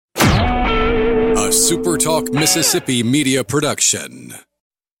SuperTalk Mississippi media production.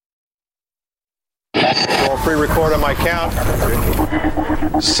 I'll pre-record on my count.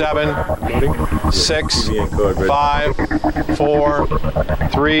 7, 6, 5, 4,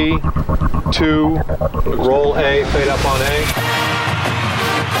 3, 2. Roll A, fade up on A.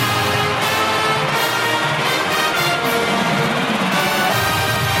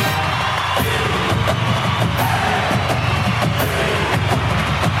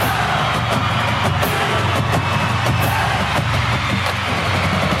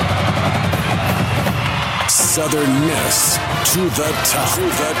 Southern Miss to the top.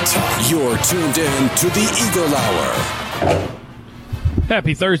 You're tuned in to the Eagle Hour.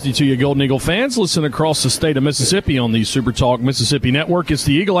 Happy Thursday to you, Golden Eagle fans. Listen across the state of Mississippi on the SuperTalk Mississippi Network. It's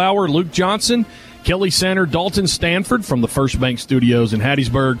the Eagle Hour. Luke Johnson, Kelly Sander, Dalton Stanford from the First Bank Studios in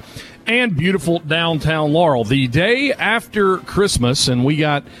Hattiesburg, and beautiful downtown Laurel. The day after Christmas, and we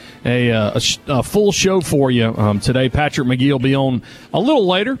got a full show for you today. Patrick McGee will be on a little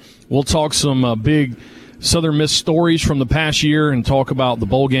later. We'll talk some big Southern Miss stories from the past year and talk about the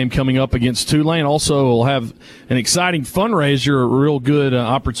bowl game coming up against Tulane. Also, we'll have an exciting fundraiser, a real good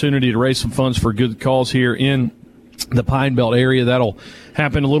opportunity to raise some funds for good cause here in the Pine Belt area. That'll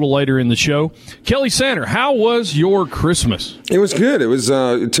happen a little later in the show. Kelly Sander, how was your Christmas? It was good. It was,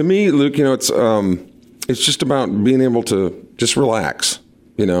 to me, Luke, it's just about being able to just relax.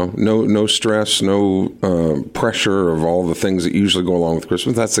 No stress, no pressure of all the things that usually go along with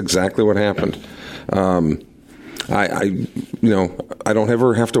Christmas. That's exactly what happened. I don't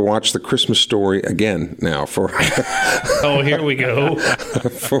ever have to watch The Christmas Story again now for oh, here we go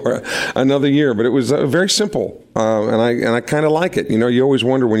for another year. But it was very simple, and I kind of like it. You always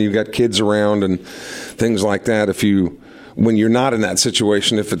wonder when you've got kids around and things like that when you're not in that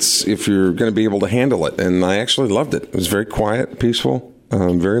situation if you're going to be able to handle it. And I actually loved it. It was very quiet, peaceful,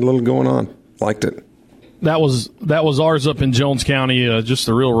 very little going on. Liked it. That was ours up in Jones County. Just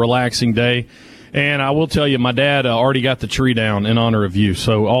a real relaxing day. And I will tell you, my dad already got the tree down in honor of you,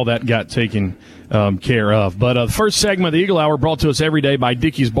 so all that got taken care of. But the first segment of the Eagle Hour brought to us every day by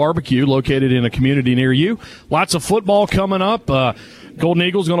Dickey's Barbecue, located in a community near you. Lots of football coming up. Golden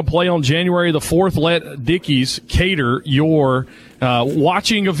Eagles going to play on January the 4th. Let Dickey's cater your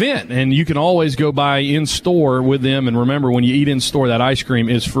watching event, and you can always go by in-store with them. And remember, when you eat in-store, that ice cream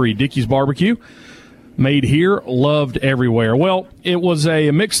is free. Dickey's Barbecue. Made here, loved everywhere. Well, it was a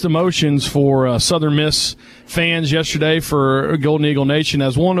mixed emotions for Southern Miss fans yesterday for Golden Eagle Nation,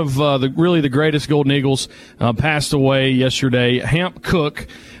 as one of the greatest Golden Eagles passed away yesterday. Hamp Cook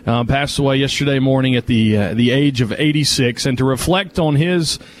passed away yesterday morning at the age of 86. And to reflect on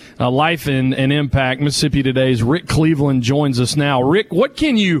his life and impact, Mississippi Today's Rick Cleveland joins us now. Rick, what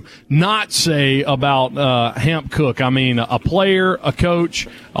can you not say about Hamp Cook? I mean, a player, a coach,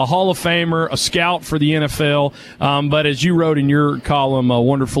 a Hall of Famer, a scout for the NFL, but as you wrote in your column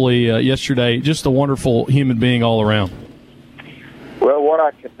wonderfully yesterday, just a wonderful human being all around. Well, what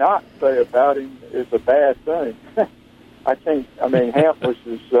I cannot say about him is a bad thing. Hamp was,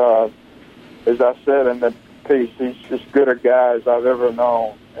 as I said in the piece, he's as good a guy as I've ever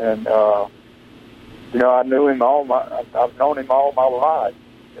known. And, I've known him all my life.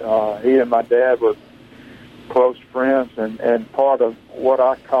 He and my dad were close friends and part of what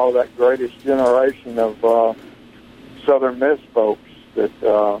I call that greatest generation of Southern Miss folks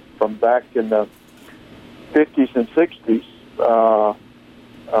that from back in the 50s and 60s.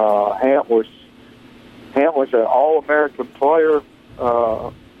 Hamp was an All-American player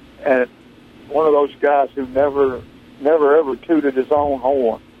and one of those guys who never ever tooted his own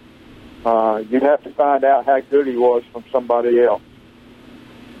horn. You'd have to find out how good he was from somebody else.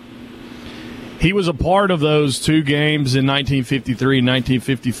 He was a part of those two games in 1953 and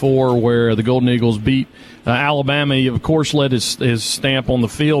 1954 where the Golden Eagles beat Alabama. He, of course, led his stamp on the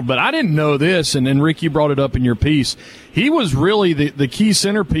field. But I didn't know this, and Rick, you brought it up in your piece. He was really the key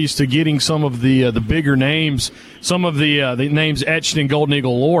centerpiece to getting some of the bigger names, some of the names etched in Golden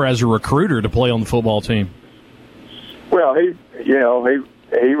Eagle lore as a recruiter to play on the football team. Well, he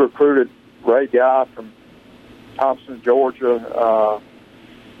recruited Ray Guy from Thompson, Georgia.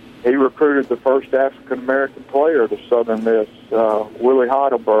 He recruited the first African-American player to Southern Miss, Willie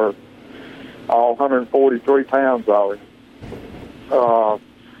Heidelberg, all 143 pounds of him.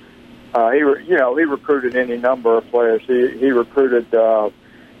 He recruited any number of players. He recruited Doyle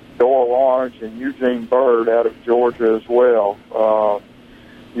Orange and Eugene Byrd out of Georgia as well.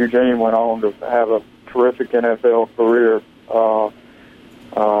 Eugene went on to have a terrific NFL career.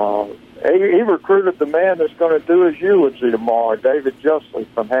 He recruited the man that's going to do his eulogy tomorrow, David Justley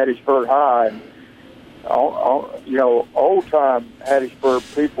from Hattiesburg High. And, old-time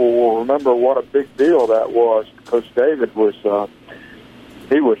Hattiesburg people will remember what a big deal that was, because David was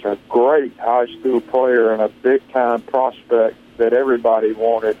he was a great high school player and a big-time prospect that everybody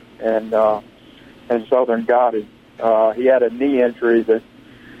wanted, and Southern got him. He had a knee injury that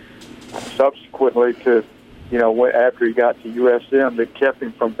subsequently to, after he got to USM, that kept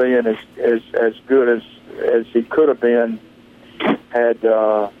him from being as good as he could have been had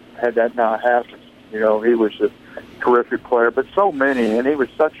that not happened. He was a terrific player, but so many, and he was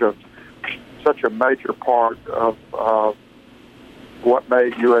such a major part of what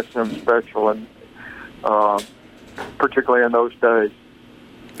made USM special, and particularly in those days.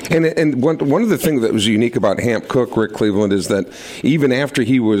 And one of the things that was unique about Hamp Cook, Rick Cleveland, is that even after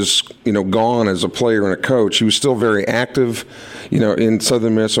he was gone as a player and a coach, he was still very active, in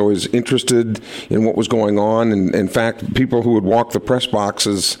Southern Miss, always interested in what was going on. And in fact, people who would walk the press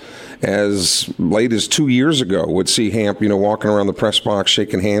boxes as late as 2 years ago would see Hamp, walking around the press box,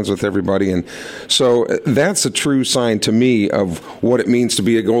 shaking hands with everybody. And so that's a true sign to me of what it means to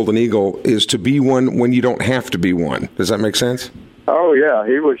be a Golden Eagle, is to be one when you don't have to be one. Does that make sense? Oh yeah,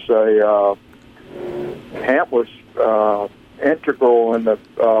 he was Hamp was integral in the.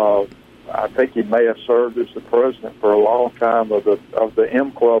 I think he may have served as the president for a long time of the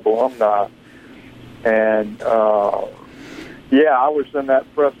M Club alumni, and I was in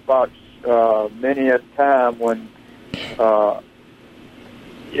that press box many a time when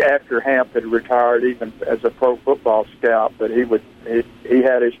after Hamp had retired, even as a pro football scout, but he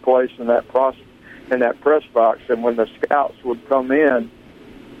had his place in that process. In that press box, and when the scouts would come in,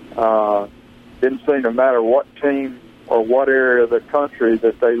 didn't seem to matter what team or what area of the country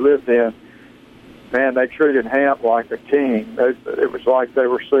that they lived in, man, they treated Hamp like a king. It was like they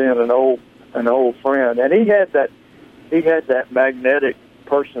were seeing an old friend, and he had that magnetic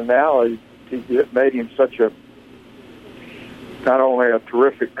personality that made him such a not only a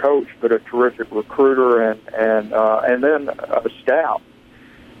terrific coach but a terrific recruiter and then a scout.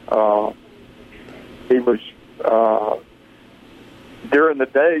 He was, during the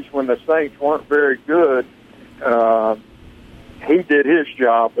days when the Saints weren't very good, he did his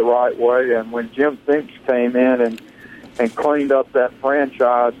job the right way. And when Jim Finks came in and cleaned up that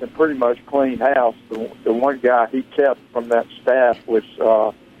franchise and pretty much cleaned house, the one guy he kept from that staff was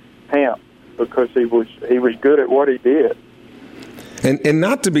Hamp, because he was good at what he did. And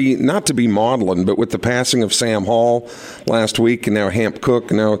not to be maudlin, but with the passing of Sam Hall last week, and now Hamp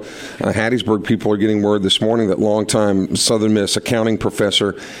Cook, and now Hattiesburg people are getting word this morning that longtime Southern Miss accounting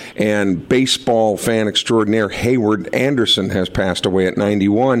professor and baseball fan extraordinaire Hayward Anderson has passed away at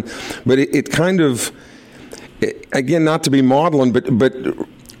 91. But it kind of, again, not to be maudlin, but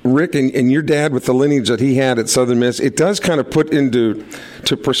Rick, and your dad, with the lineage that he had at Southern Miss, it does kind of put into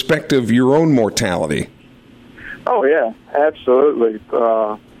perspective your own mortality. Oh, yeah, absolutely.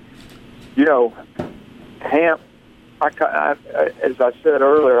 Hamp, as I said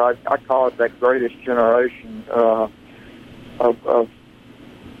earlier, I call it that greatest generation of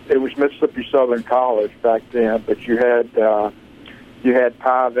it was Mississippi Southern College back then, but you had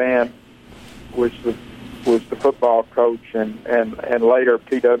Pye Van was the football coach, and later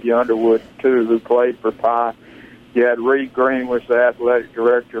P.W. Underwood, too, who played for Pye. You had Reed Green was the athletic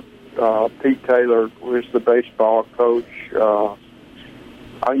director. Pete Taylor was the baseball coach. All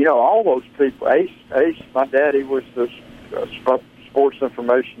those people. Ace, my daddy was the sports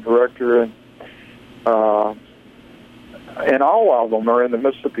information director, and all of them are in the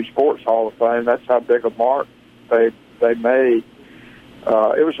Mississippi Sports Hall of Fame. That's how big a mark they made.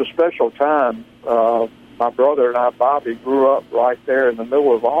 It was a special time. My brother and I, Bobby, grew up right there in the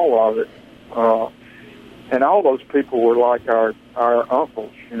middle of all of it. And all those people were like our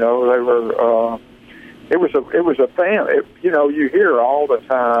uncles, they were. It was a family. You hear all the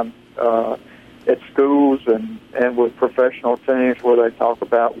time at schools and with professional teams where they talk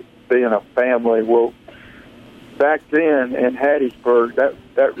about being a family. Well, back then in Hattiesburg,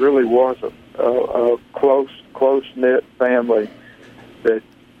 that really was a close knit family that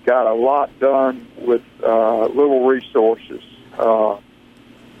got a lot done with little resources.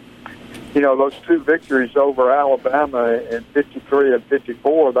 Those two victories over Alabama in 53 and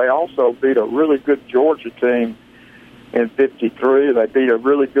 54, they also beat a really good Georgia team in 53. They beat a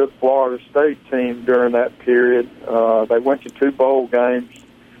really good Florida State team during that period. They went to 2 bowl games.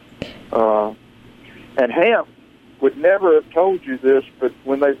 And Hamp would never have told you this, but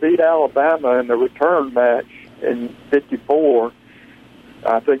when they beat Alabama in the return match in 54,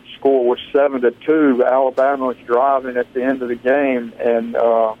 I think the score was 7-2. Alabama was driving at the end of the game, and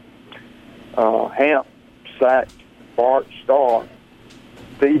Hamp sacked Bart Starr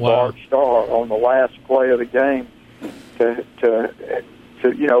the Wow. Bart Starr on the last play of the game to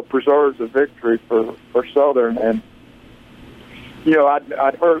preserve the victory for Southern. And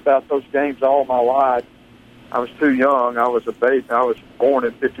I'd heard about those games all my life. I was too young. I was a baby. I was born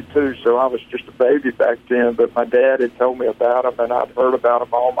in '52, so I was just a baby back then. But my dad had told me about them, and I'd heard about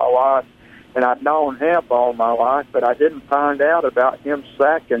them all my life. And I'd known Hamp all my life, but I didn't find out about him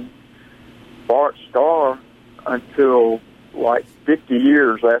sacking Bart Starr until like 50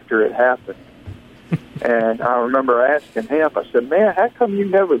 years after it happened. And I remember asking Hamp, I said, "Man, how come you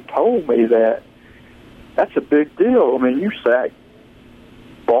never told me that? That's a big deal. I mean, you sacked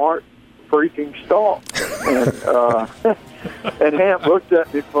Bart freaking Starr." And Hamp looked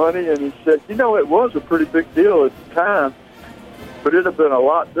at me funny, and he said, "It was a pretty big deal at the time, but it'd have been a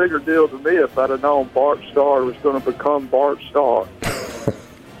lot bigger deal to me if I'd have known Bart Starr was going to become Bart Starr."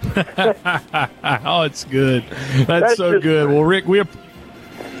 Oh, it's good. That's so just good. Well, Rick,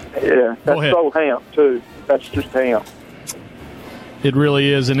 yeah, that's so Hamp too. That's just Hamp. It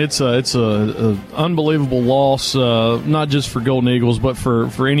really is, and it's a unbelievable loss, not just for Golden Eagles, but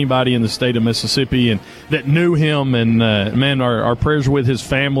for anybody in the state of Mississippi and that knew him. And man, our prayers are with his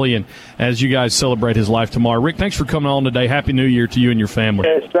family, and as you guys celebrate his life tomorrow. Rick, thanks for coming on today. Happy New Year to you and your family.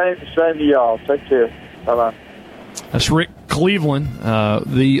 Yeah, same to y'all. Take care. Bye bye. That's Rick Cleveland,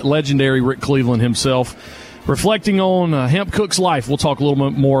 the legendary Rick Cleveland himself, reflecting on Hamp Cook's life. We'll talk a little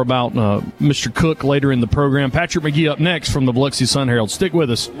bit more about Mr. Cook later in the program. Patrick McGee up next from the Biloxi Sun-Herald. Stick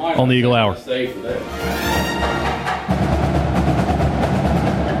with us on the Eagle Hour.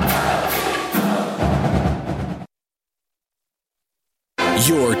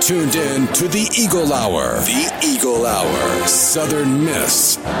 You're tuned in to the Eagle Hour. The Eagle Hour. Southern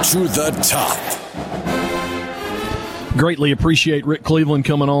Miss to the top. Greatly appreciate Rick Cleveland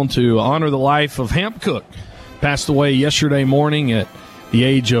coming on to honor the life of Hamp Cook. Passed away yesterday morning at the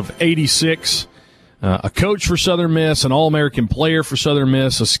age of 86. A coach for Southern Miss, an All-American player for Southern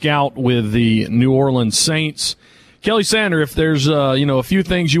Miss, a scout with the New Orleans Saints. Kelly Sander, if there's a few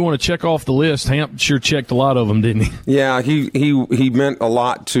things you want to check off the list, Hamp sure checked a lot of them, didn't he? Yeah, he meant a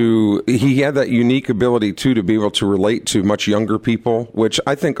lot to. He had that unique ability too to be able to relate to much younger people, which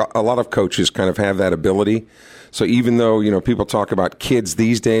I think a lot of coaches kind of have that ability. So even though people talk about kids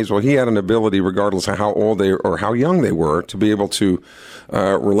these days, well, he had an ability, regardless of how old they or how young they were, to be able to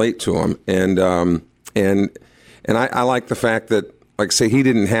relate to them. And I like the fact that, like, say, he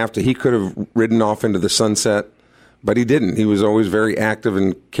didn't have to. He could have ridden off into the sunset, but he didn't. He was always very active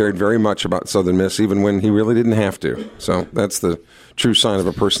and cared very much about Southern Miss, even when he really didn't have to. So that's the true sign of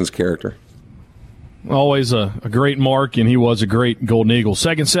a person's character. Always a great mark, and he was a great Golden Eagle.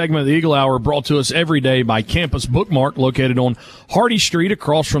 Second segment of the Eagle Hour brought to us every day by Campus Bookmark, located on Hardy Street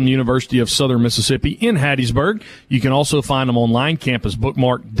across from the University of Southern Mississippi in Hattiesburg. You can also find them online,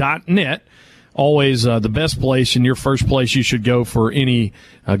 campusbookmark.net. Always the best place and your first place you should go for any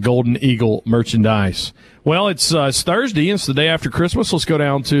Golden Eagle merchandise. Well, it's Thursday. It's the day after Christmas. Let's go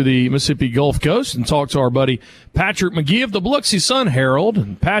down to the Mississippi Gulf Coast and talk to our buddy Patrick McGee of the Biloxi Sun-Herald.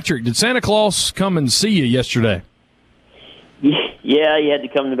 And Patrick, did Santa Claus come and see you yesterday? Yeah, he had to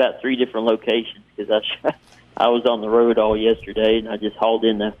come to about 3 different locations because I was on the road all yesterday, and I just hauled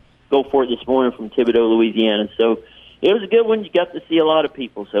in the Go For It this morning from Thibodaux, Louisiana. So it was a good one. You got to see a lot of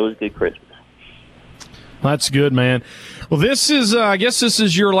people, so it was a good Christmas. That's good, man. Well, this is, I guess this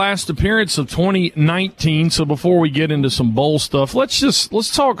is your last appearance of 2019. So before we get into some bowl stuff, let's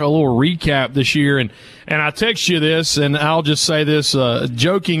talk a little recap this year. And I text you this, and I'll just say this,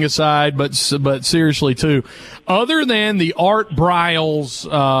 joking aside, but seriously too. Other than the Art Briles,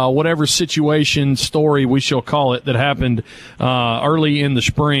 whatever situation story we shall call it that happened early in the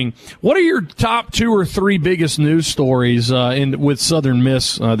spring, what are your top 2 or 3 biggest news stories with Southern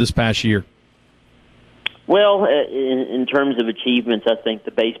Miss this past year? Well, in terms of achievements, I think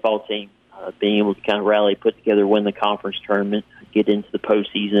the baseball team being able to kind of rally, put together, win the conference tournament, get into the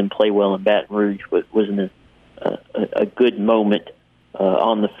postseason, play well in Baton Rouge was a good moment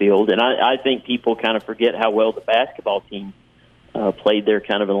on the field. And I think people kind of forget how well the basketball team played there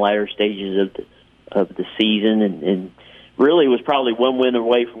kind of in the latter stages of the season and really was probably one win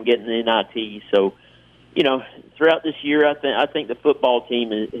away from getting the NIT. So, throughout this year, I think the football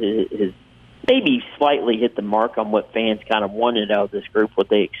team is maybe slightly hit the mark on what fans kind of wanted out of this group, what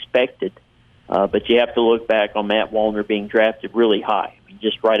they expected. But you have to look back on Matt Wallner being drafted really high. I mean,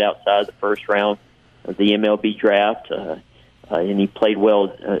 just right outside the first round of the MLB draft. And he played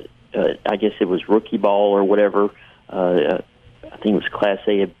well, I guess it was rookie ball or whatever. I think it was Class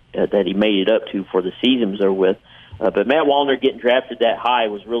A that he made it up to for the season was over with. But Matt Wallner getting drafted that high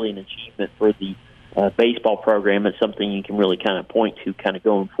was really an achievement for the baseball program. It's something you can really kind of point to kind of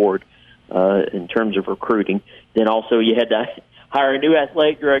going forward in terms of recruiting. Then also you had to hire a new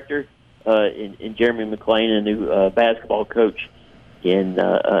athletic director in Jeremy McClain, a new basketball coach in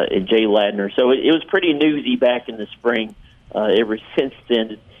Jay Ladner. So it was pretty newsy back in the spring. Ever since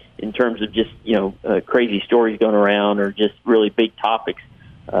then, in terms of just crazy stories going around or just really big topics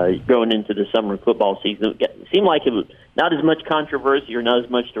going into the summer football season, it seemed like it was not as much controversy or not as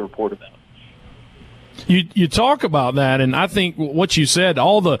much to report about. You talk about that, and I think what you said,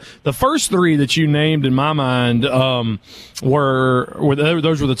 all the first three that you named in my mind were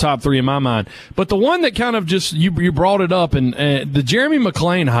those were the top three in my mind. But the one that kind of just you brought it up, and the Jeremy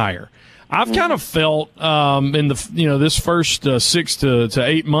McClain hire, I've kind of felt in the this first 6 to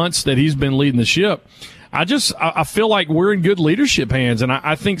 8 months that he's been leading the ship. I feel like we're in good leadership hands, and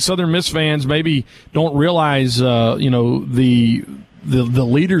I think Southern Miss fans maybe don't realize the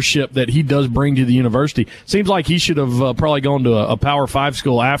leadership that he does bring to the university. Seems like he should have probably gone to a Power 5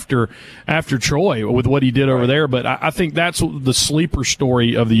 school after Troy with what he did over there. But I think that's the sleeper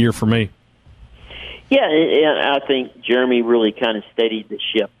story of the year for me. Yeah, and I think Jeremy really kind of steadied the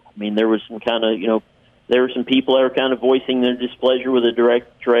ship. I mean, there was some kind of, there were some people that were kind of voicing their displeasure with the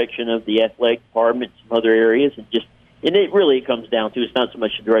direction of the athletic department, some other areas, and it really comes down to, it's not so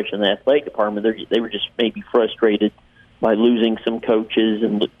much the direction of the athletic department. They were just maybe frustrated by losing some coaches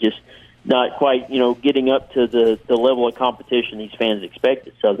and just not quite, getting up to the level of competition these fans expect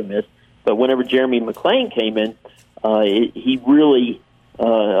at Southern Miss. But whenever Jeremy McClain came in, he really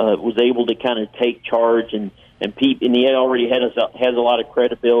was able to kind of take charge and he already has a lot of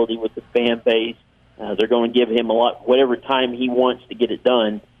credibility with the fan base. They're going to give him whatever time he wants to get it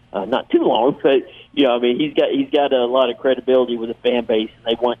done. Not too long, but he's got a lot of credibility with the fan base, and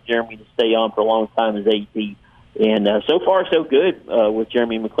they want Jeremy to stay on for a long time as AD. And so far, so good with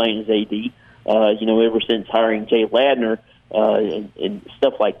Jeremy McClain as AD. Ever since hiring Jay Ladner and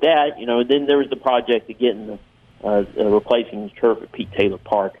stuff like that. Then there was the project of getting replacing the turf at Pete Taylor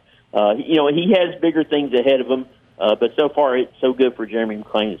Park. He has bigger things ahead of him. But so far, it's so good for Jeremy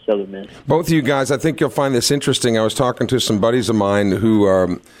McClain at Southern Miss. Both of you guys, I think you'll find this interesting. I was talking to some buddies of mine who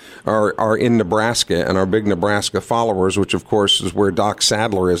are in Nebraska and are big Nebraska followers, which, of course, is where Doc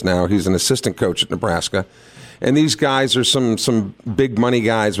Sadler is now. He's an assistant coach at Nebraska. And these guys are some big money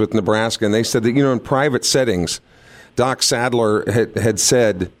guys with Nebraska, and they said that, in private settings, Doc Sadler had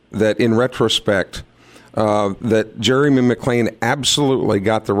said that in retrospect, that Jeremy McClain absolutely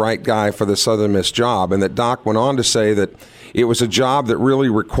got the right guy for the Southern Miss job, and that Doc went on to say that it was a job that really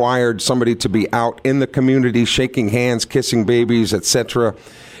required somebody to be out in the community, shaking hands, kissing babies, etc.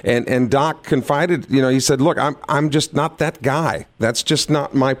 And Doc confided, he said, "Look, I'm just not that guy. That's just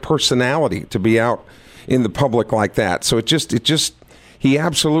not my personality to be out in the public like that." So he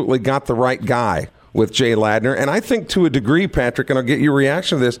absolutely got the right guy with Jay Ladner. And I think to a degree, Patrick, and I'll get your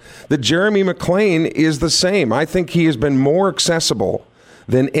reaction to this, that Jeremy McClain is the same. I think he has been more accessible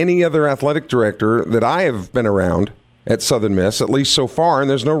than any other athletic director that I have been around at Southern Miss, at least so far, and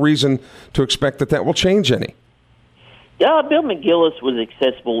there's no reason to expect that will change any. Yeah, Bill McGillis was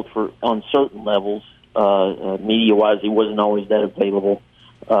accessible on certain levels. Media-wise, he wasn't always that available.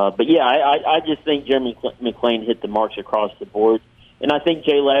 But yeah, I just think Jeremy McClain hit the marks across the board. And I think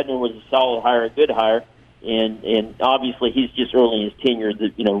Jay Ladner was a solid hire, a good hire, and obviously he's just early in his tenure.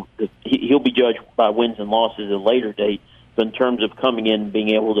 That he'll be judged by wins and losses at a later date. But in terms of coming in and being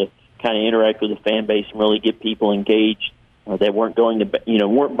able to kind of interact with the fan base and really get people engaged, that weren't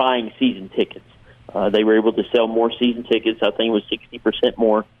weren't buying season tickets. They were able to sell more season tickets. I think it was 60%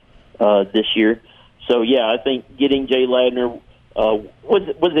 more this year. So yeah, I think getting Jay Ladner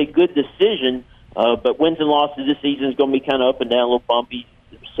was a good decision. But wins and losses this season is going to be kind of up and down, a little bumpy,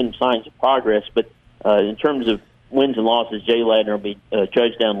 some signs of progress. But in terms of wins and losses, Jay Ladner will be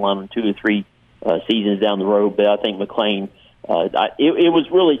judged down the line on 2 or 3 seasons down the road. But I think McClain, it was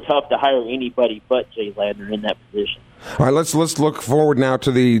really tough to hire anybody but Jay Ladner in that position. All right, let's look forward now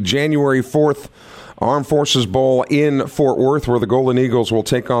to the January 4th Armed Forces Bowl in Fort Worth, where the Golden Eagles will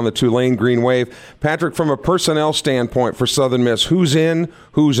take on the Tulane Green Wave. Patrick, from a personnel standpoint for Southern Miss, who's in,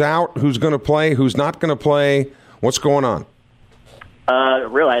 who's out, who's going to play, who's not going to play? What's going on?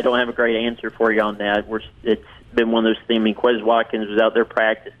 Really, I don't have a great answer for you on that. It's been one of those things. I mean, Quez Watkins was out there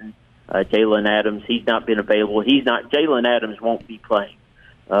practicing. Jalen Adams, he's not been available. Jalen Adams won't be playing.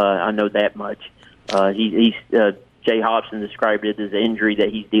 I know that much. Jay Hobson described it as an injury that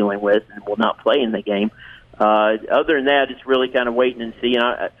he's dealing with and will not play in the game. Other than that, it's really kind of waiting and see.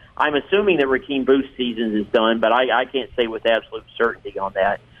 And I'm assuming that Rakeem Booth's season is done, but I can't say with absolute certainty on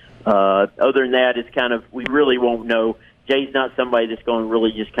that. Other than that, it's kind of, we really won't know. Jay's not somebody that's going to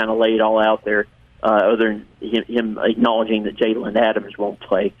really just kind of lay it all out there. other than him acknowledging that Jalen Adams won't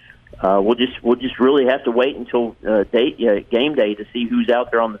play. We'll just really have to wait until game day to see who's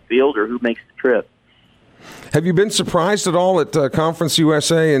out there on the field or who makes the trip. Have you been surprised at all at Conference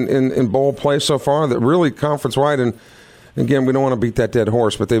USA in bowl play so far? That really conference-wide, and again, we don't want to beat that dead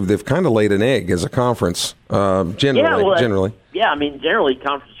horse, but they've kind of laid an egg as a conference, generally. Yeah, I mean, generally,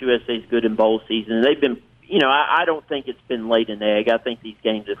 Conference USA is good in bowl season. And they've been, I don't think it's been laid an egg. I think these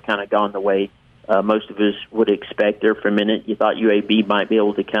games have kind of gone the way most of us would expect. There for a minute, you thought UAB might be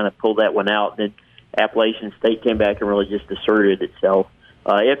able to kind of pull that one out. Then Appalachian State came back and really just asserted itself.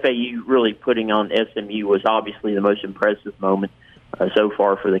 FAU really putting on SMU was obviously the most impressive moment so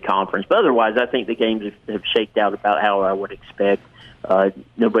far for the conference. But otherwise, I think the games have shaked out about how I would expect.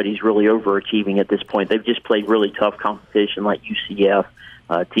 Nobody's really overachieving at this point. They've just played really tough competition like UCF,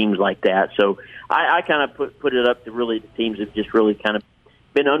 teams like that. So I kind of put it up to really the teams have just really kind of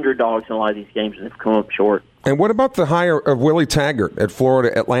been underdogs in a lot of these games and have come up short. And what about the hire of Willie Taggart at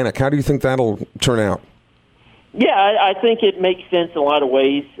Florida Atlantic? How do you think that'll turn out? Yeah, I think it makes sense in a lot of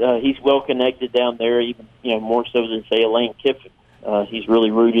ways. He's well connected down there, even more so than say Lane Kiffin. He's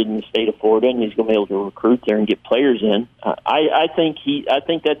really rooted in the state of Florida, and he's going to be able to recruit there and get players in. I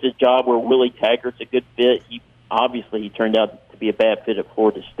think that's a job where Willie Taggart's a good fit. He turned out to be a bad fit at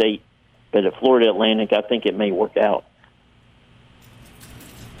Florida State, but at Florida Atlantic, I think it may work out.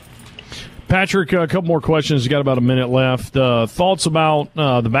 Patrick, a couple more questions. We've got about a minute left. Thoughts about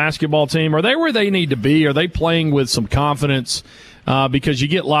the basketball team? Are they where they need to be? Are they playing with some confidence? Because you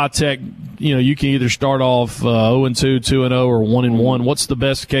get La Tech, you can either start off 0-2, 2-0, or 1-1. What's the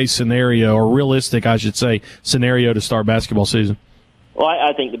best case scenario, or realistic, I should say, scenario to start basketball season? Well,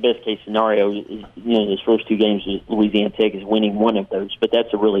 I think the best case scenario is, those first two games, Louisiana Tech is winning one of those, but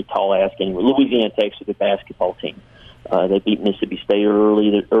that's a really tall ask anyway. Louisiana Tech's a good basketball team. They beat Mississippi State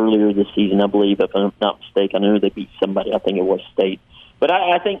earlier this season, I believe, if I'm not mistaken. I know they beat somebody. I think it was State. But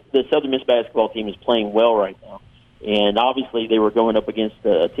I think the Southern Miss basketball team is playing well right now. And obviously they were going up against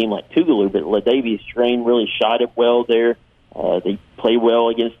a team like Tougaloo, but LaDavius Strain really shot it well there. They play well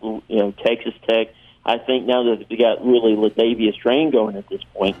against Texas Tech. I think now that we got really LaDavius Strain going at this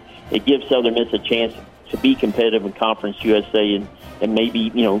point, it gives Southern Miss a chance to be competitive in Conference USA and maybe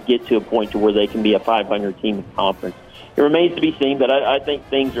get to a point to where they can be a 500 team in conference. It remains to be seen, but I think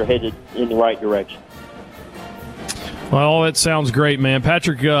things are headed in the right direction. Well, that sounds great, man.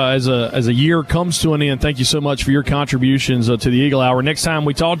 Patrick, as a year comes to an end, thank you so much for your contributions to the Eagle Hour. Next time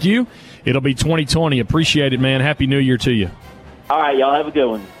we talk to you, it'll be 2020. Appreciate it, man. Happy New Year to you. All right, y'all have a good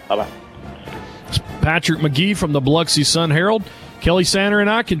one. Bye-bye. It's Patrick McGee from the Biloxi Sun-Herald. Kelly Sander and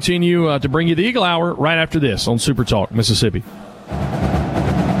I continue to bring you the Eagle Hour right after this on Super Talk Mississippi.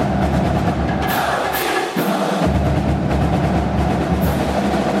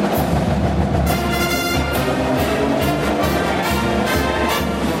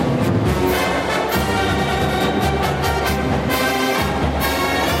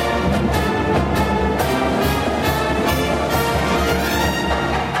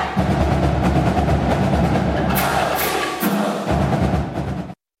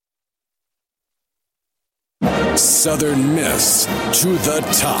 Southern Miss to the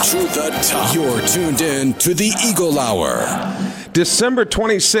top. To the top. You're tuned in to the Eagle Hour. December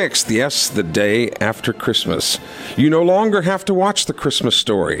 26th, yes, the day after Christmas. You no longer have to watch the Christmas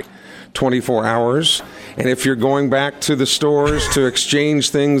Story 24 hours. And if you're going back to the stores to exchange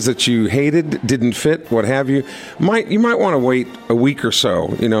things that you hated, didn't fit, what have you, you might want to wait a week or so,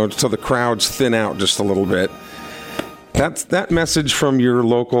 until the crowds thin out just a little bit. That's that message from your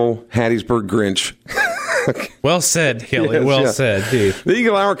local Hattiesburg Grinch. Well said, Kelly. Yes, said, dude. The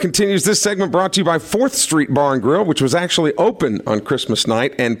Eagle Hour continues. This segment brought to you by 4th Street Bar and Grill, which was actually open on Christmas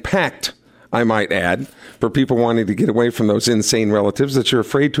night and packed, I might add, for people wanting to get away from those insane relatives that you're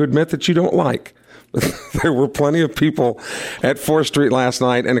afraid to admit that you don't like. There were plenty of people at 4th Street last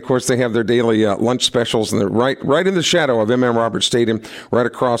night, and of course they have their daily lunch specials, and they're right in the shadow of M.M. Roberts Stadium, right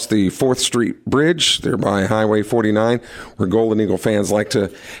across the 4th Street Bridge, there by Highway 49, where Golden Eagle fans like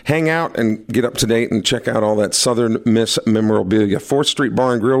to hang out and get up to date and check out all that Southern Miss memorabilia. 4th Street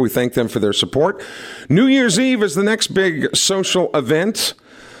Bar and Grill, we thank them for their support. New Year's Eve is the next big social event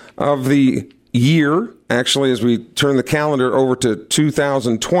of the year, actually, as we turn the calendar over to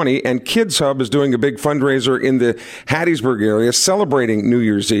 2020, and Kids Hub is doing a big fundraiser in the Hattiesburg area celebrating New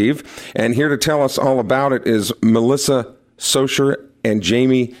Year's Eve. And here to tell us all about it is Melissa Socher and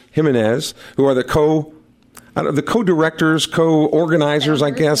Jamie Jimenez, who are the co-directors, co-organizers,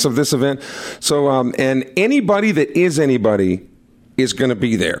 I guess, of this event. So, and anybody that is anybody is going to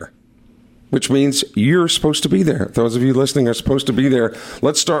be there. which means you're supposed to be there. Those of you listening are supposed to be there.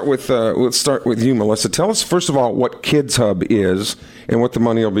 Let's start with you, Melissa. Tell us, first of all, what Kids Hub is and what the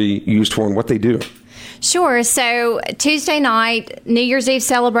money will be used for and what they do. Sure. So Tuesday night, New Year's Eve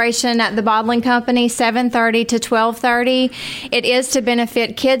celebration at the Bottling Company, 7:30 to 12:30. It is to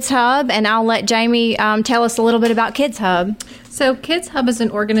benefit Kids Hub, and I'll let Jamie tell us a little bit about Kids Hub. So Kids Hub is an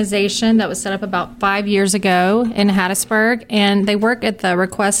organization that was set up about 5 years ago in Hattiesburg, and they work at the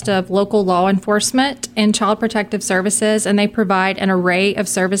request of local law enforcement and child protective services, and they provide an array of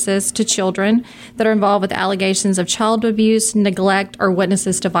services to children that are involved with allegations of child abuse, neglect, or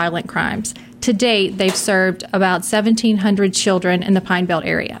witnesses to violent crimes. To date, they've served about 1,700 children in the Pine Belt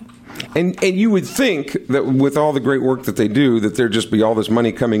area. And you would think that with all the great work that they do, that there'd just be all this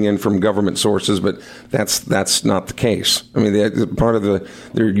money coming in from government sources, but that's not the case. I mean, part of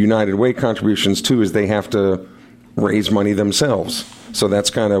their United Way contributions, too, is they have to raise money themselves. So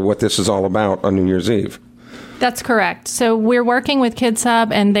that's kind of what this is all about on New Year's Eve. That's correct. So we're working with Kids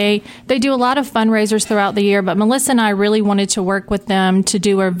Hub, and they do a lot of fundraisers throughout the year, but Melissa and I really wanted to work with them to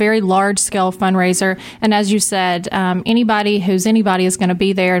do a very large-scale fundraiser. And as you said, anybody is going to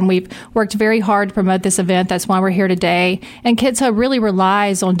be there, and we've worked very hard to promote this event. That's why we're here today. And Kids Hub really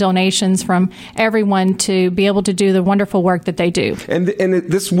relies on donations from everyone to be able to do the wonderful work that they do. And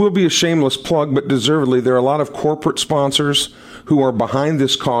this will be a shameless plug, but deservedly, there are a lot of corporate sponsors who are behind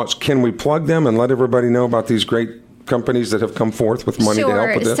this cause. Can we plug them and let everybody know about these great companies that have come forth with money to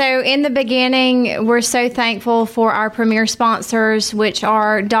help with this? So in the beginning, we're so thankful for our premier sponsors, which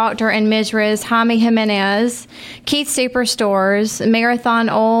are Dr. and Ms. Jaime Jimenez, Keith Superstores, Marathon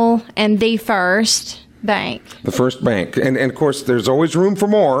Oil, and The First Bank. The First Bank. And of course, there's always room for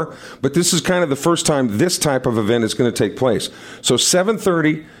more, but this is kind of the first time this type of event is going to take place. So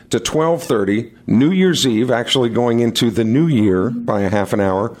 7:30 to 12:30, New Year's Eve, actually going into the new year by a half an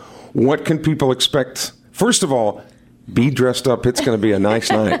hour. What can people expect? First of all, be dressed up. It's going to be a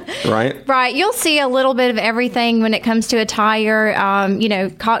nice night, right? Right. You'll see a little bit of everything when it comes to attire,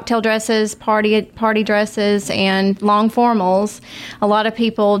 cocktail dresses, party dresses, and long formals. A lot of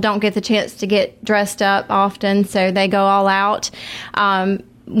people don't get the chance to get dressed up often, so they go all out.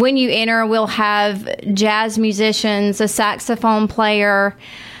 When you enter, we'll have jazz musicians, a saxophone player,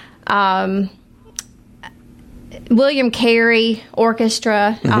 William Carey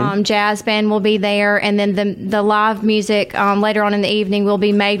Orchestra, jazz band will be there, and then the live music later on in the evening will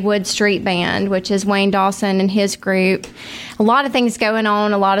be Maywood Street Band, which is Wayne Dawson and his group. A lot of things going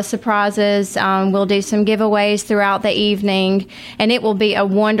on, a lot of surprises. We'll do some giveaways throughout the evening, and it will be a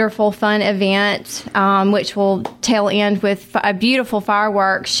wonderful, fun event, which will tail end with a beautiful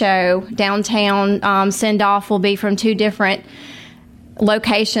fireworks show downtown. Send-off will be from 2 different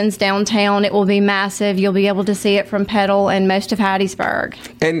locations downtown. It will be massive. You'll be able to see it from Petal and most of Hattiesburg.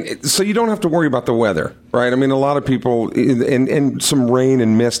 And so you don't have to worry about the weather, right? I mean, a lot of people, and some rain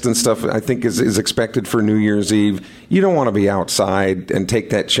and mist and stuff, I think is expected for New Year's Eve. You don't want to be outside and take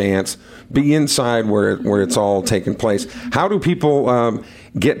that chance. Be inside where it's all taking place. How do people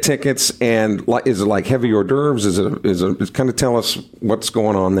get tickets? And is it like heavy hors d'oeuvres? Is it kind of tell us what's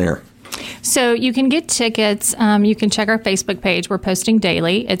going on there? So you can get tickets. You can check our Facebook page. We're posting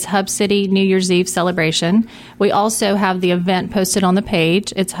daily. It's Hub City New Year's Eve Celebration. We also have the event posted on the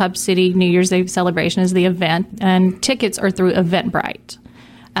page. It's Hub City New Year's Eve Celebration is the event, and tickets are through Eventbrite.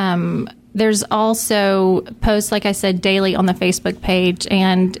 There's also posts, like I said, daily on the Facebook page.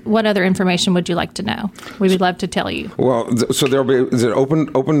 And what other information would you like to know? We would love to tell you. Well, so there'll be, is it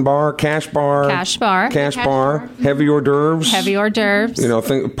open bar, cash bar? Cash bar. Cash bar. Heavy hors d'oeuvres. Heavy hors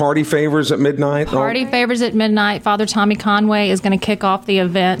d'oeuvres. Party favors at midnight. Party favors at midnight. Father Tommy Conway is going to kick off the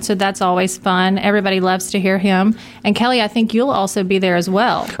event, so that's always fun. Everybody loves to hear him. And Kelly, I think you'll also be there as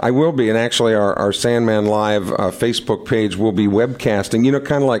well. I will be, and actually our Sandman Live Facebook page will be webcasting.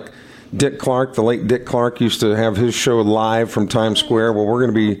 Kind of like Dick Clark, the late Dick Clark, used to have his show live from Times Square. Well, we're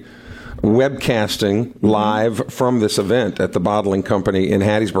going to be webcasting live from this event at the Bottling Company in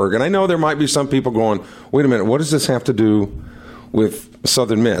Hattiesburg. And I know there might be some people going, wait a minute, what does this have to do with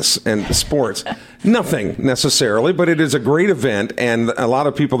Southern Miss and sports? Nothing necessarily, but it is a great event, and a lot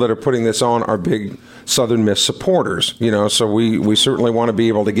of people that are putting this on are big Southern Miss supporters. So we certainly want to be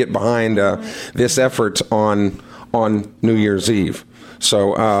able to get behind this effort on New Year's Eve.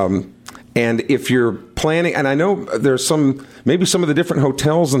 So, and if you're planning, and I know there's maybe some of the different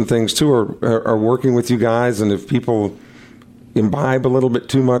hotels and things too are working with you guys, and if people imbibe a little bit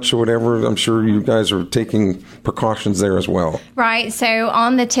too much or whatever, I'm sure you guys are taking precautions there as well. Right. So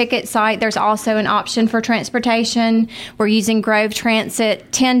on the ticket site, there's also an option for transportation. We're using Grove Transit,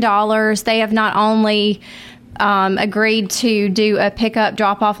 $10. They have not only agreed to do a pickup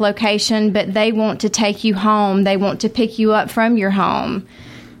drop-off location, but they want to take you home. They want to pick you up from your home.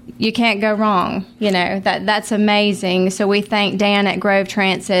 You can't go wrong. That's amazing. So we thank Dan at Grove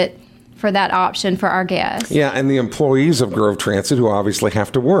Transit for that option for our guests. Yeah, and the employees of Grove Transit who obviously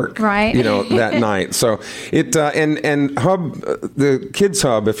have to work, right? That night. So it and Hub, the Kids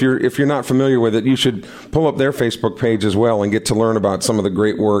Hub. If you're not familiar with it, you should pull up their Facebook page as well and get to learn about some of the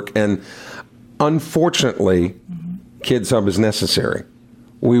great work. And unfortunately, Kids Hub is necessary.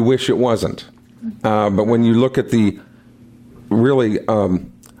 We wish it wasn't, but when you look at the really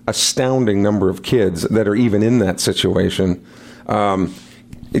astounding number of kids that are even in that situation.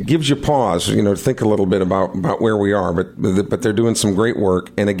 It gives you pause, to think a little bit about where we are, but they're doing some great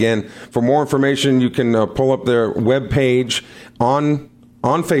work. And again, for more information, you can pull up their webpage on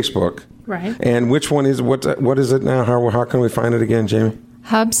Facebook. Right. And which one is what is it now? How can we find it again, Jamie?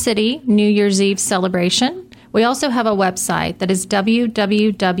 Hub City New Year's Eve Celebration. We also have a website that is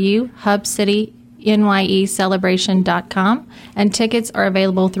www.hubcitynyecelebration.com, and tickets are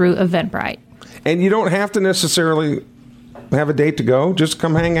available through Eventbrite. And you don't have to necessarily have a date to go. Just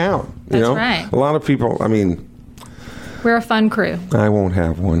come hang out. That's right. A lot of people, we're a fun crew. I won't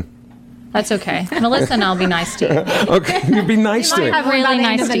have one. That's okay. Melissa and I'll be nice to you. Okay, you be nice to me. Have really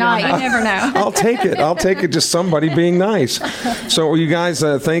nice to you. You never know. I'll take it. Just somebody being nice. So you guys,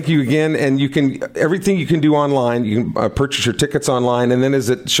 thank you again. And you can everything you can do online. You can purchase your tickets online, and then is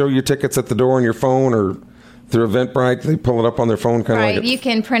it show your tickets at the door on your phone or through Eventbrite? They pull it up on their phone, kind of right. like You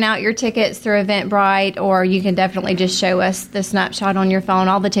can print out your tickets through Eventbrite, or you can definitely just show us the snapshot on your phone.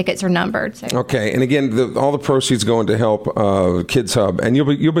 All the tickets are numbered. So. Okay, and again, all the proceeds going to help Kids Hub, and you'll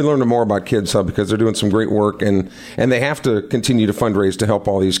be learning more about Kids Hub because they're doing some great work, and they have to continue to fundraise to help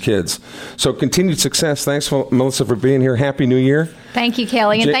all these kids. So continued success. Thanks, Melissa, for being here. Happy New Year. Thank you,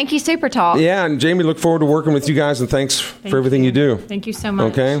 Kelly, and thank you, Super Talk. Yeah, and Jamie, look forward to working with you guys, and thanks for everything you do. Thank you so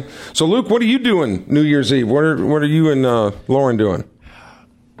much. Okay, so Luke, what are you doing New Year's Eve? What are you and Lauren doing?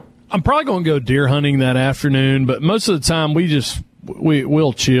 I'm probably going to go deer hunting that afternoon, but most of the time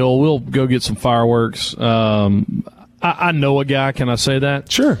we'll chill. We'll go get some fireworks. I know a guy. Can I say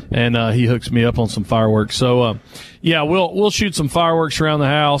that? Sure. And he hooks me up on some fireworks. So yeah, we'll shoot some fireworks around the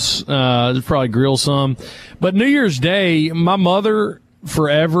house. Probably grill some. But New Year's Day, my mother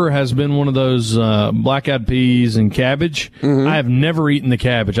forever has been one of those black-eyed peas and cabbage. Mm-hmm. I have never eaten the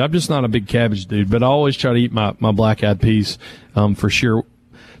cabbage. I'm just not a big cabbage dude, but I always try to eat my black-eyed peas for sure.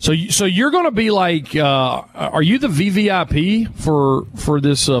 So you're going to be like, are you the VVIP for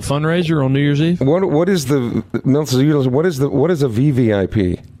this fundraiser on New Year's Eve? What is a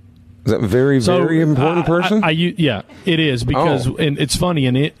VVIP? Is that very important person? Yeah, it is because and it's funny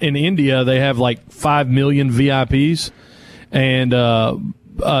in India they have like 5 million VIPs, and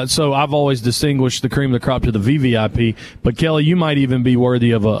so I've always distinguished the cream of the crop to the VVIP. But Kelly, you might even be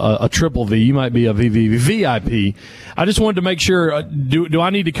worthy of a triple V. You might be a VVVIP. I just wanted to make sure. Do I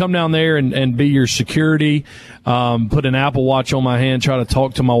need to come down there and be your security? Put an Apple Watch on my hand, try to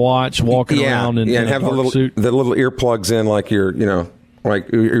talk to my watch, walking around, and have the little earplugs in, like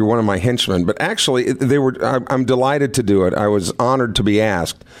like you're one of my henchmen. But actually, I'm delighted to do it. I was honored to be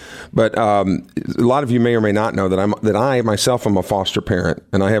asked. But a lot of you may or may not know that I myself am a foster parent,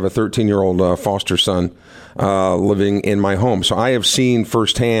 and I have a 13-year-old foster son living in my home. So I have seen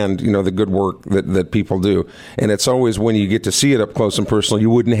firsthand, the good work that people do. And it's always when you get to see it up close and personal,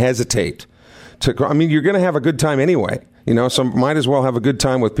 you wouldn't hesitate to. You're going to have a good time anyway. So might as well have a good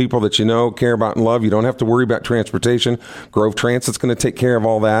time with people that care about, and love. You don't have to worry about transportation. Grove Transit's going to take care of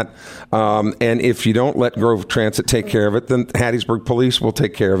all that. And if you don't let Grove Transit take care of it, then Hattiesburg Police will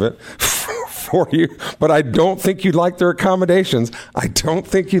take care of it for you. But I don't think you'd like their accommodations. I don't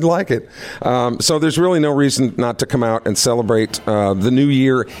think you'd like it. So there's really no reason not to come out and celebrate the new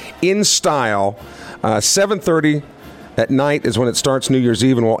year in style. 7:30 at night is when it starts New Year's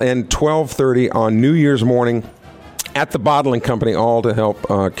Eve, and will end 12:30 on New Year's morning at the Bottling Company, all to help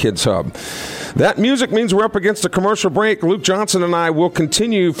Kids Hub. That music means we're up against a commercial break. Luke Johnson and I will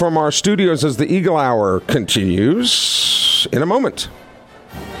continue from our studios as the Eagle Hour continues in a moment.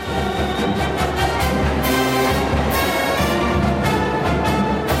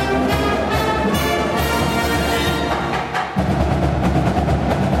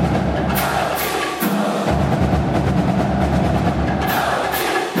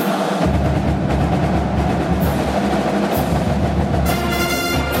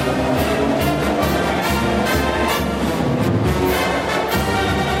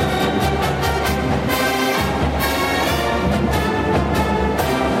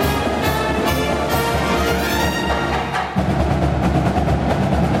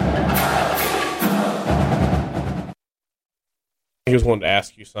 He just wanted to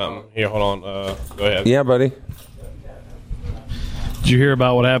ask you something. Here, hold on. Go ahead. Yeah, buddy. Did you hear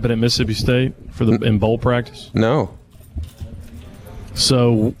about what happened at Mississippi State in bowl practice? No.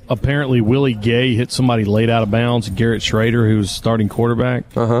 So apparently Willie Gay hit somebody late out of bounds. Garrett Schrader, who was starting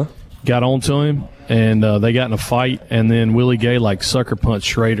quarterback, got onto him, and they got in a fight. And then Willie Gay sucker punched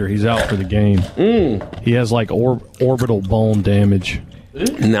Schrader. He's out for the game. He has orbital bone damage.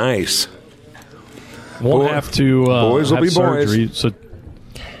 Nice. Won't have to boys will have be surgery. boys. So,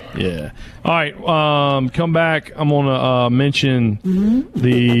 yeah. All right. Come back. I'm going to mention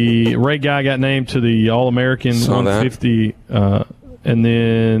the Ray Guy got named to the All-American 150, and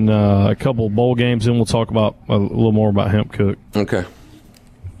then a couple of bowl games. Then we'll talk about a little more about Hemp Cook. Okay.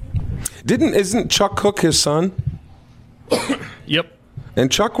 Isn't Chuck Cook his son? Yep.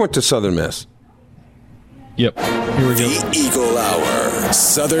 And Chuck went to Southern Miss. Yep. Here we go. The Eagle Hour.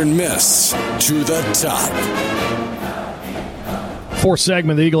 Southern Miss to the top. Fourth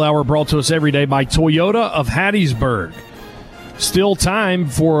segment of the Eagle Hour brought to us every day by Toyota of Hattiesburg. Still time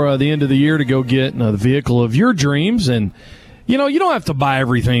for the end of the year to go get the vehicle of your dreams. And, you don't have to buy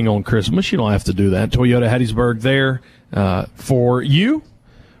everything on Christmas. You don't have to do that. Toyota Hattiesburg there for you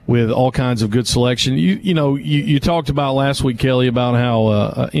with all kinds of good selection. You talked about last week, Kelly, about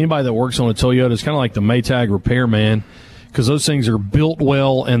how anybody that works on a Toyota is kind of like the Maytag repairman, because those things are built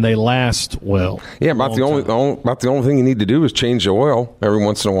well and they last well. Yeah, about the only thing you need to do is change the oil every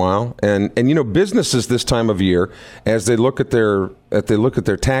once in a while. And businesses this time of year, as they look at their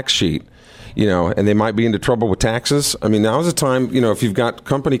tax sheet, and they might be into trouble with taxes. I mean, now's the time. If you've got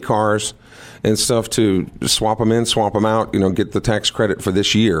company cars and stuff, to swap them in, swap them out, get the tax credit for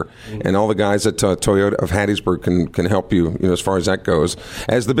this year. And all the guys at Toyota of Hattiesburg can help you, as far as that goes.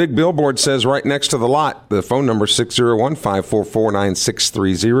 As the big billboard says right next to the lot, the phone number is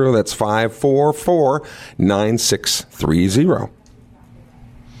 601-544-9630. That's 544-9630.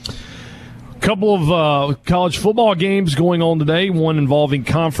 Couple of college football games going on today, one involving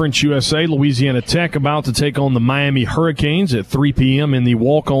Conference USA. Louisiana Tech about to take on the Miami Hurricanes at 3 p.m. in the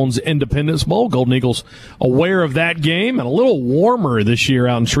Walk-Ons Independence Bowl. Golden Eagles aware of that game, and a little warmer this year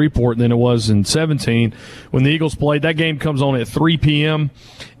out in Shreveport than it was in 17 when the Eagles played. That game comes on at 3 p.m.,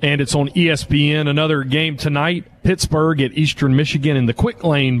 and it's on ESPN. Another game tonight, Pittsburgh at Eastern Michigan in the Quick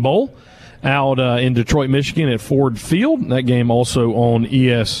Lane Bowl out in Detroit, Michigan at Ford Field. That game also on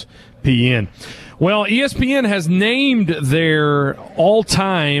ESPN. Well, ESPN has named their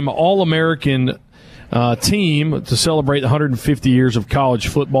all-time All-American team to celebrate the 150 years of college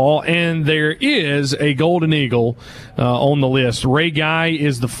football, and there is a Golden Eagle on the list. Ray Guy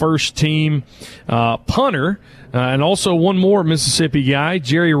is the first team punter, and also one more Mississippi guy.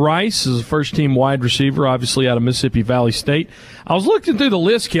 Jerry Rice is the first team wide receiver, obviously out of Mississippi Valley State. I was looking through the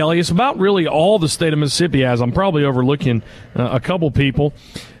list, Kelly. It's about really all the state of Mississippi has. I'm probably overlooking a couple people.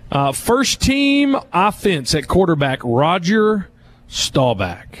 First team offense at quarterback, Roger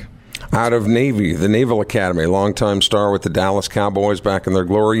Staubach. Out of Navy, the Naval Academy, longtime star with the Dallas Cowboys back in their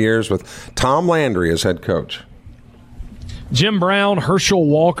glory years, with Tom Landry as head coach. Jim Brown, Herschel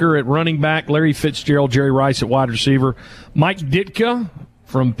Walker at running back, Larry Fitzgerald, Jerry Rice at wide receiver, Mike Ditka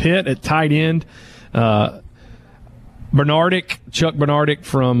from Pitt at tight end, Chuck Bernardic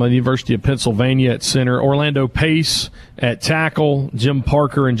from the University of Pennsylvania at center, Orlando Pace at tackle, Jim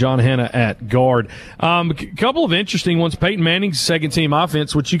Parker and John Hanna at guard. A couple of interesting ones. Peyton Manning's second-team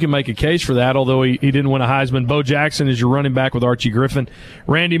offense, which you can make a case for that, although he didn't win a Heisman. Bo Jackson is your running back with Archie Griffin.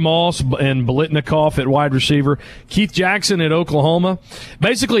 Randy Moss and Biletnikoff at wide receiver. Keith Jackson at Oklahoma.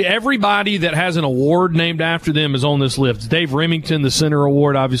 Basically, everybody that has an award named after them is on this list. Dave Remington, the Center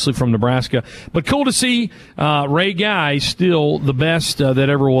Award, obviously from Nebraska. But cool to see Ray Guy still the best that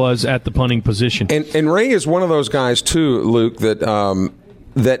ever was at the punting position. And Ray is one of those guys, too, Luke,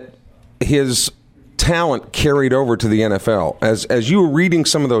 that his talent carried over to the NFL. As you were reading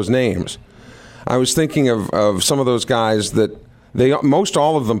some of those names, I was thinking of some of those guys that most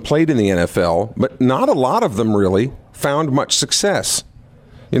all of them played in the NFL, but not a lot of them really found much success.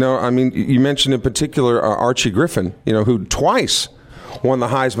 You mentioned in particular Archie Griffin, who twice won the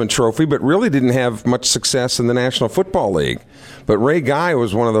Heisman Trophy, but really didn't have much success in the National Football League. But Ray Guy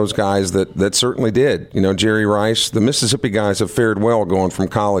was one of those guys that certainly did. Jerry Rice, the Mississippi guys have fared well going from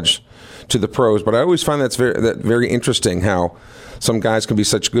college to the pros. But I always find that very interesting how some guys can be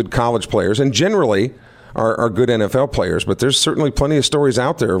such good college players and generally are good NFL players. But there's certainly plenty of stories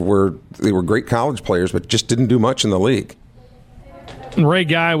out there where they were great college players but just didn't do much in the league. Ray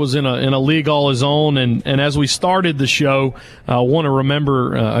Guy was in a league all his own, and as we started the show, I want to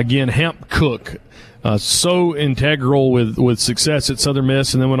remember again Hamp Cook, so integral with success at Southern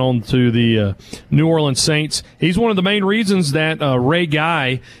Miss, and then went on to the New Orleans Saints. He's one of the main reasons that Ray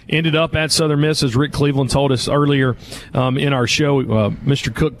Guy ended up at Southern Miss, as Rick Cleveland told us earlier in our show.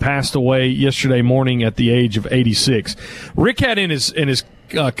 Mr. Cook passed away yesterday morning at the age of 86. Rick had in his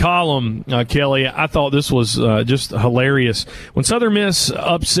column, Kelly, I thought this was just hilarious. When Southern Miss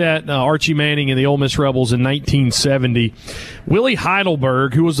upset Archie Manning and the Ole Miss Rebels in 1970, Willie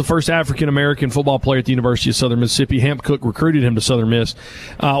Heidelberg, who was the first African-American football player at the University of Southern Mississippi, Hamp Cook recruited him to Southern Miss.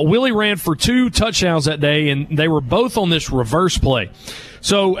 Willie ran for 2 touchdowns that day, and they were both on this reverse play.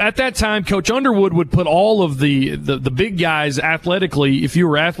 So at that time, Coach Underwood would put all of the big guys athletically. If you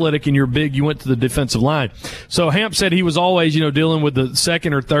were athletic and you're big, you went to the defensive line. So Hamp said he was always, dealing with the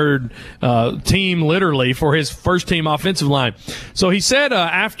second or third team, literally, for his first team offensive line. So he said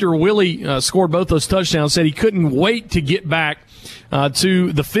after Willie scored both those touchdowns, said he couldn't wait to get back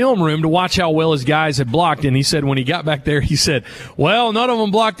to the film room to watch how well his guys had blocked. And he said when he got back there, he said, well, none of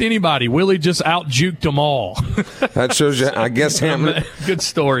them blocked anybody. Willie just out-juked them all. That shows you, I guess, Hamp. Good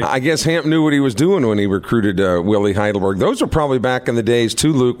story. I guess Hamp knew what he was doing when he recruited Willie Heidelberg. Those were probably back in the days,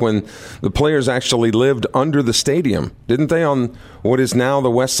 too, Luke, when the players actually lived under the stadium. Didn't they, on what is now the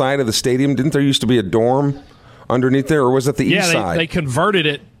west side of the stadium? Didn't there used to be a dorm underneath there, or was it the east side? Yeah, they converted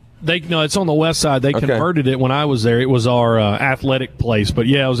it. No, it's on the west side. They converted it when I was there. It was our athletic place. But,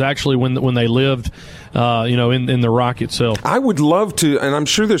 yeah, it was actually when they lived, in the Rock itself. I would love to, and I'm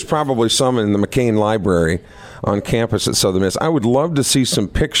sure there's probably some in the McCain Library on campus at Southern Miss. I would love to see some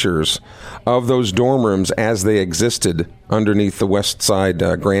pictures of those dorm rooms as they existed underneath the west side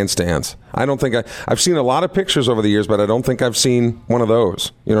grandstands. I don't think I've seen a lot of pictures over the years, but I don't think I've seen one of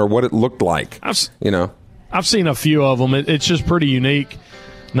those, or what it looked like. I've seen a few of them. It's just pretty unique.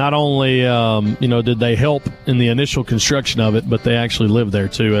 Not only, did they help in the initial construction of it, but they actually lived there,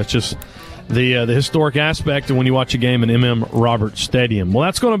 too. That's just the historic aspect of when you watch a game in M.M. Roberts Stadium. Well,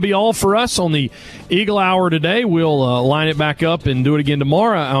 that's going to be all for us on the Eagle Hour today. We'll line it back up and do it again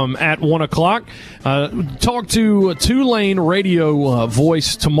tomorrow at 1 o'clock. Talk to Tulane radio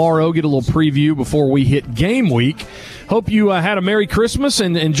voice tomorrow, get a little preview before we hit game week. Hope you had a Merry Christmas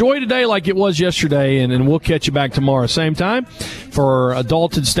and enjoy today like it was yesterday, and we'll catch you back tomorrow, same time. For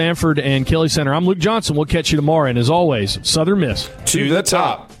Dalton, Stanford, and Kelly Center, I'm Luke Johnson. We'll catch you tomorrow, and as always, Southern Miss to the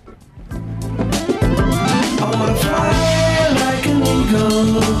top. I wanna fly like an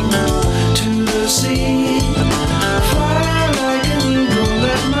eagle to the sea. Fly like an eagle,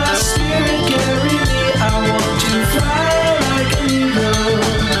 let my spirit carry me. I want to fly like an eagle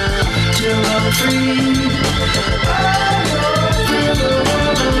till I'm free.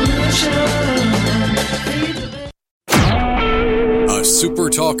 A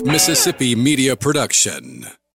SuperTalk Mississippi media production.